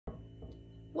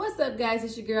What's up, guys?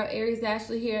 It's your girl Aries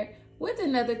Ashley here with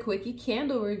another quickie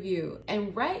candle review.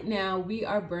 And right now we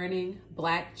are burning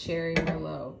Black Cherry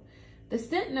Merlot. The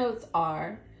scent notes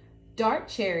are dark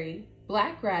cherry,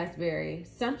 black raspberry,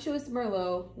 sumptuous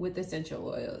Merlot with essential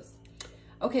oils.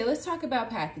 Okay, let's talk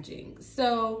about packaging.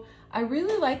 So I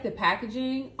really like the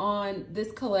packaging on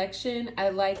this collection. I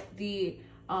like the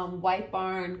White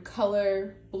Barn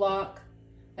color block.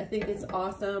 I think it's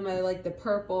awesome. I like the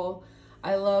purple.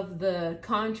 I love the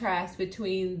contrast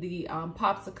between the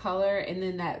pops of color and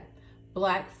then that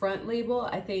black front label.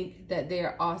 I think that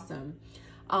they're awesome.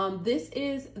 This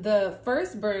is the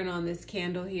first burn on this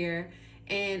candle here,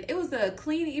 and it was a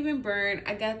clean, even burn.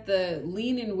 I got the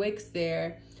lean-in wicks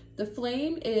there. The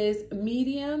flame is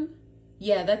medium.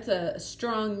 Yeah, that's a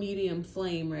strong medium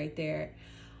flame right there.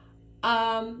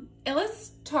 And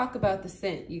let's talk about the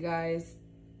scent, you guys.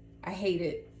 I hate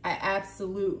it. I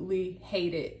absolutely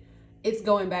hate it. It's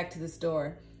going back to the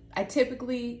store. I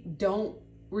typically don't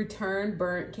return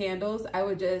burnt candles. I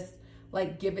would just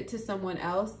like give it to someone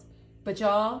else. But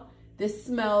y'all, this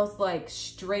smells like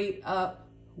straight up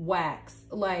wax.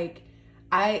 Like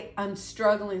I'm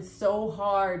struggling so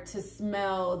hard to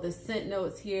smell the scent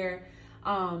notes here.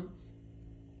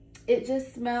 It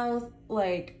just smells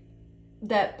like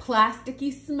that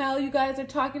plasticky smell you guys are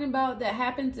talking about that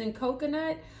happens in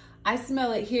coconut. I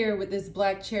smell it here with this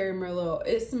Black Cherry Merlot.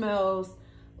 It smells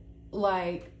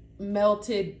like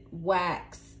melted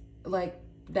wax, like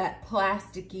that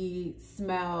plasticky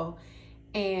smell.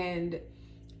 And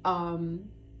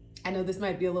I know this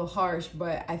might be a little harsh,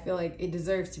 but I feel like it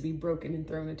deserves to be broken and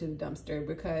thrown into the dumpster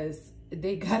because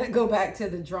they gotta go back to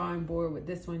the drawing board with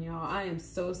this one, y'all. I am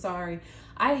so sorry.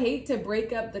 I hate to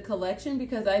break up the collection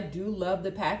because I do love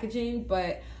the packaging,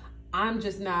 but I'm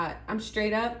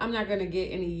straight up, I'm not gonna get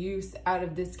any use out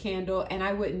of this candle, and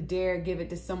I wouldn't dare give it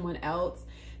to someone else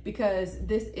because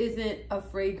this isn't a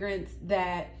fragrance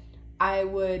that I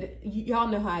would, y'all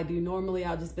know how I do. Normally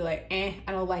I'll just be like, I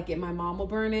don't like it, my mom will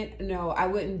burn it. No, I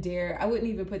wouldn't dare. I wouldn't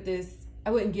even put this,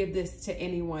 I wouldn't give this to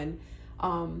anyone.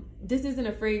 This isn't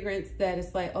a fragrance that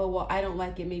it's like, oh, well, I don't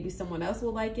like it, maybe someone else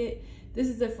will like it. This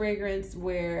is a fragrance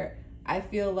where I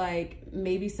feel like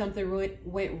maybe something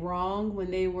went wrong when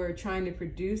they were trying to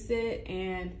produce it,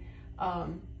 and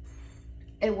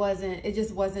it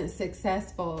just wasn't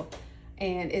successful.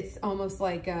 And it's almost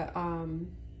like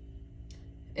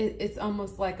it's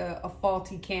almost like a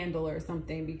faulty candle or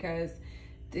something, because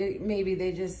maybe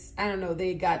they just, I don't know,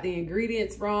 they got the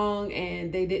ingredients wrong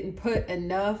and they didn't put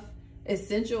enough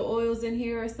essential oils in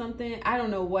here or something. I don't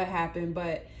know what happened,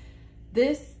 but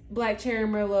this Black Cherry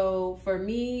Merlot for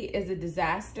me is a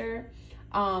disaster.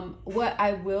 What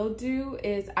I will do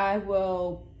is I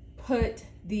will put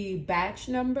the batch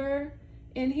number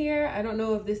in here. I don't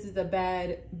know if this is a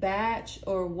bad batch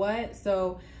or what.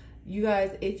 So you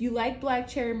guys, if you like Black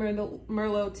Cherry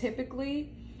Merlot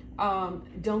typically,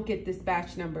 don't get this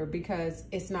batch number because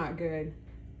it's not good.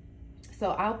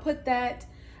 So I'll put that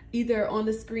either on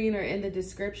the screen or in the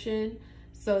description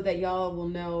so that y'all will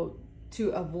know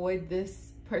to avoid this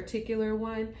particular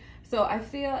one. So I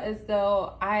feel as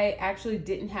though I actually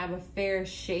didn't have a fair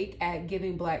shake at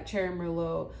giving Black Cherry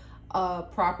Merlot a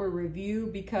proper review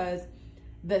because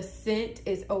the scent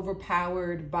is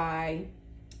overpowered by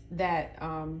that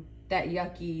that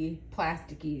yucky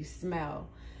plasticky smell.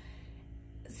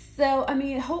 So I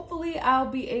mean, hopefully I'll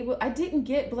be able, I didn't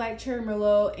get Black Cherry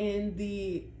Merlot in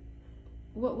the,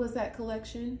 what was that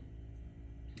collection?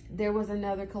 There was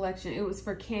another collection. It was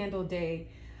for Candle Day.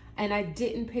 And I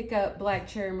didn't pick up Black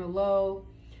Cherry Merlot.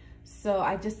 So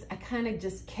I kind of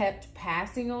just kept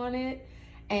passing on it.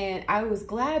 And I was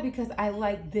glad because I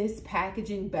like this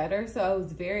packaging better. So I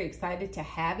was very excited to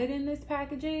have it in this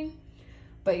packaging.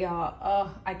 But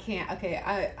y'all, I can't. Okay,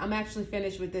 I'm actually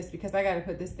finished with this because I got to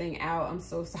put this thing out. I'm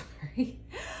so sorry.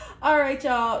 All right,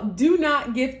 y'all. Do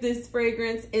not gift this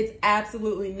fragrance. It's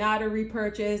absolutely not a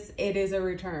repurchase. It is a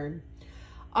return.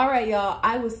 All right, y'all.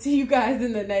 I will see you guys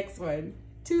in the next one.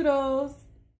 Toodles.